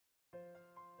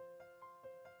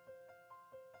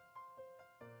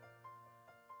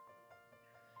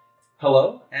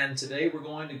Hello, and today we're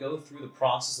going to go through the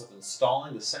process of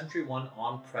installing the SentryOne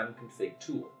on-prem config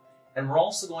tool, and we're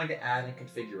also going to add and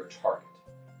configure a target.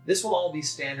 This will all be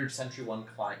standard SentryOne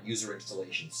client user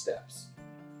installation steps.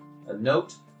 A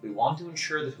note, we want to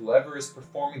ensure that whoever is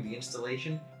performing the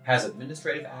installation has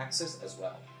administrative access as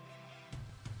well.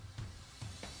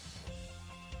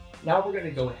 Now we're going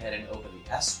to go ahead and open the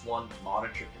SentryOne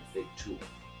Monitor config tool.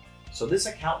 So this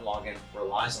account login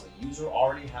relies on the user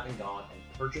already having gone and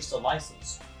purchased a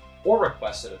license or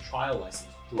requested a trial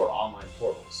license through our online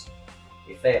portals.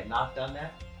 If they have not done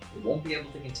that, they won't be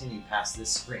able to continue past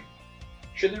this screen.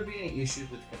 Should there be any issues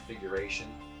with configuration,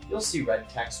 you'll see red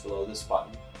text below this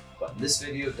button, but in this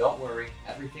video, don't worry,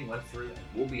 everything went through and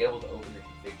we'll be able to open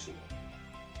the config tool.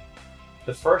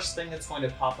 The first thing that's going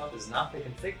to pop up is not the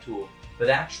config tool, but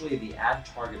actually the add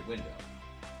target window.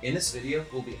 In this video,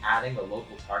 we'll be adding a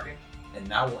local target, and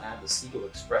now we'll add the SQL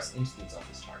Express instance of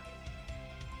this target.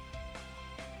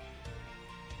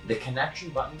 The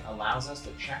connection button allows us to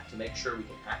check to make sure we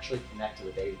can actually connect to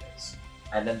the database.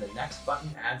 And then the next button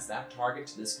adds that target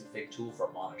to this config tool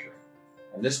for monitoring.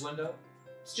 And this window,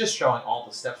 it's just showing all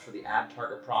the steps for the add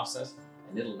target process,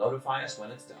 and it'll notify us when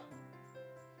it's done.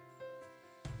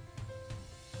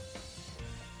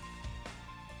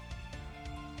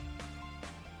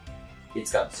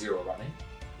 It's got 0 running,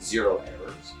 0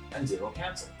 errors, and 0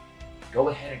 cancel. Go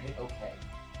ahead and hit OK.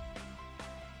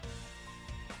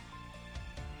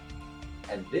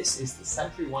 And this is the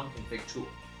SentryOne config tool.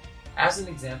 As an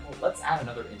example, let's add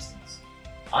another instance.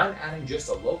 I'm adding just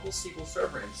a local SQL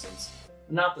Server instance,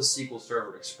 not the SQL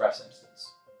Server Express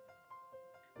instance.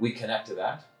 We connect to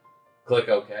that, click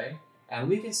OK, and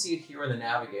we can see it here in the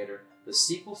navigator, the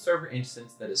SQL Server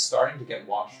instance that is starting to get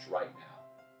watched right now.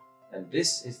 And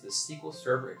this is the SQL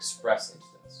Server Express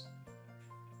instance.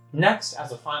 Next,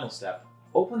 as a final step,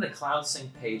 open the Cloud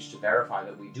Sync page to verify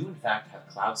that we do in fact have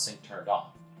Cloud Sync turned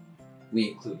on. We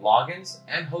include logins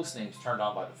and host names turned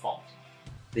on by default.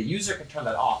 The user can turn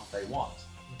that off if they want,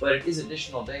 but it is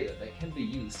additional data that can be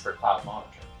used for Cloud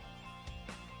Monitor.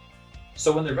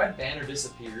 So when the red banner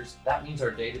disappears, that means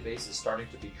our database is starting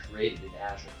to be created in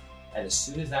Azure. And as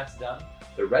soon as that's done,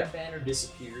 the red banner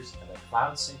disappears and the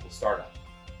Cloud Sync will start up.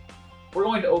 We're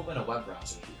going to open a web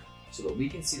browser here so that we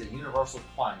can see the universal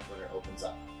client when it opens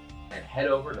up, and head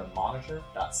over to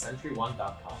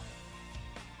monitor.sentryon.com.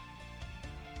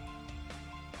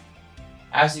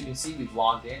 As you can see, we've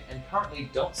logged in and currently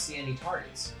don't see any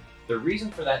targets. The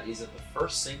reason for that is that the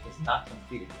first sync is not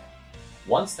completed yet.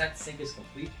 Once that sync is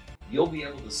complete, you'll be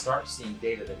able to start seeing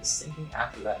data that is syncing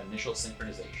after that initial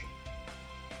synchronization.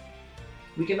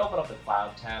 We can open up the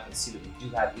Cloud tab and see that we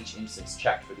do have each instance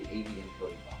checked for the AV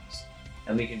encoding box.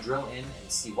 And we can drill in and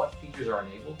see what features are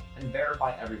enabled and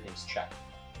verify everything's checked.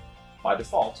 By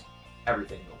default,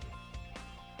 everything will be.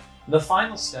 The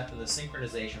final step in the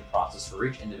synchronization process for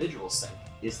each individual sync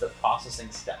is the processing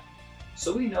step.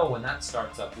 So we know when that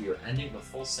starts up, we are ending the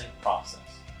full sync process.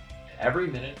 And every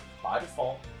minute, by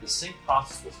default, the sync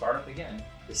process will start up again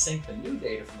to sync the new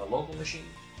data from the local machine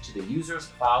to the user's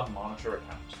Cloud Monitor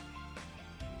account.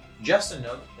 Just a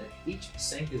note that each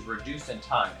sync is reduced in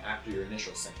time after your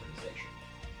initial synchronization.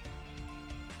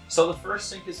 So the first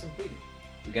sync is completed.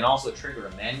 We can also trigger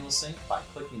a manual sync by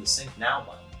clicking the Sync Now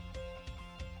button.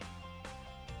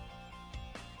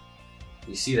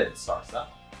 We see that it starts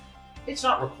up. It's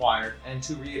not required, and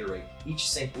to reiterate, each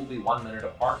sync will be 1 minute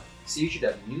apart, so you should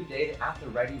have new data at the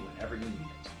ready whenever you need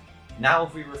it. Now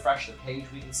if we refresh the page,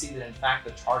 we can see that in fact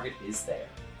the target is there,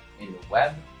 in the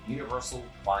Web Universal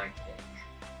Client page.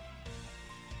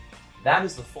 That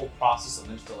is the full process of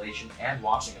installation and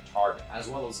watching a target, as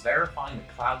well as verifying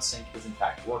the Cloud Sync is in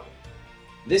fact working.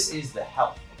 This is the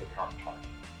health of the current target.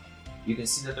 You can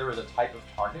see that there is a type of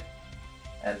target,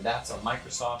 and that's a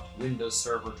Microsoft Windows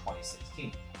Server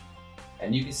 2016.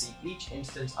 And you can see each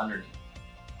instance underneath.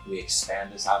 We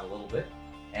expand this out a little bit,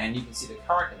 and you can see the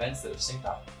current events that have synced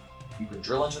up. You can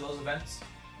drill into those events,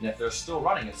 and if they're still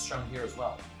running, it's shown here as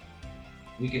well.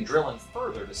 We can drill in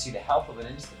further to see the health of an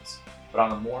instance, but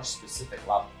on a more specific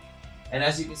level. And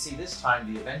as you can see this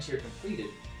time, the event here completed,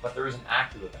 but there is an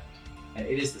active event. And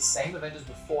it is the same event as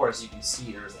before. As you can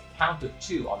see, there is a count of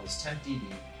 2 on this tempDB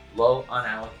low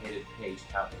unallocated page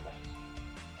count event.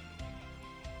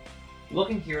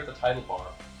 Looking here at the title bar,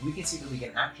 we can see that we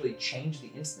can actually change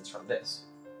the instance from this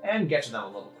and get to them a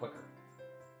little quicker.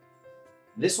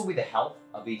 This will be the health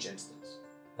of each instance.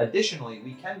 Additionally,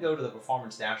 we can go to the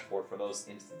performance dashboard for those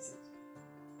instances.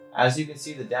 As you can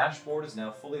see, the dashboard is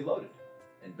now fully loaded,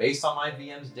 and based on my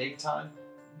VM's date time,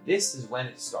 this is when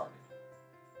it started.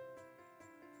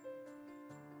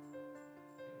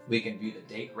 We can view the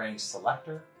date range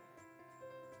selector,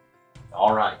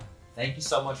 All right, thank you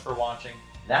so much for watching.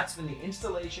 That's been the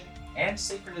installation and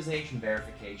synchronization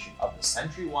verification of the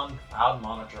SentryOne Cloud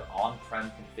Monitor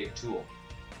on-prem config tool.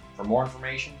 For more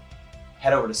information,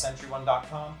 head over to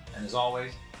SentryOne.com, and as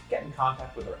always, get in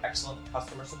contact with our excellent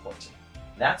customer support team.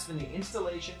 That's been the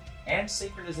installation and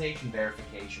synchronization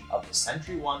verification of the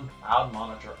SentryOne Cloud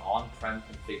Monitor on-prem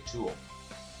config tool.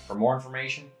 For more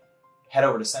information, head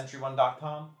over to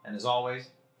SentryOne.com, and as always,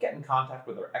 get in contact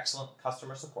with our excellent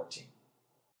customer support team.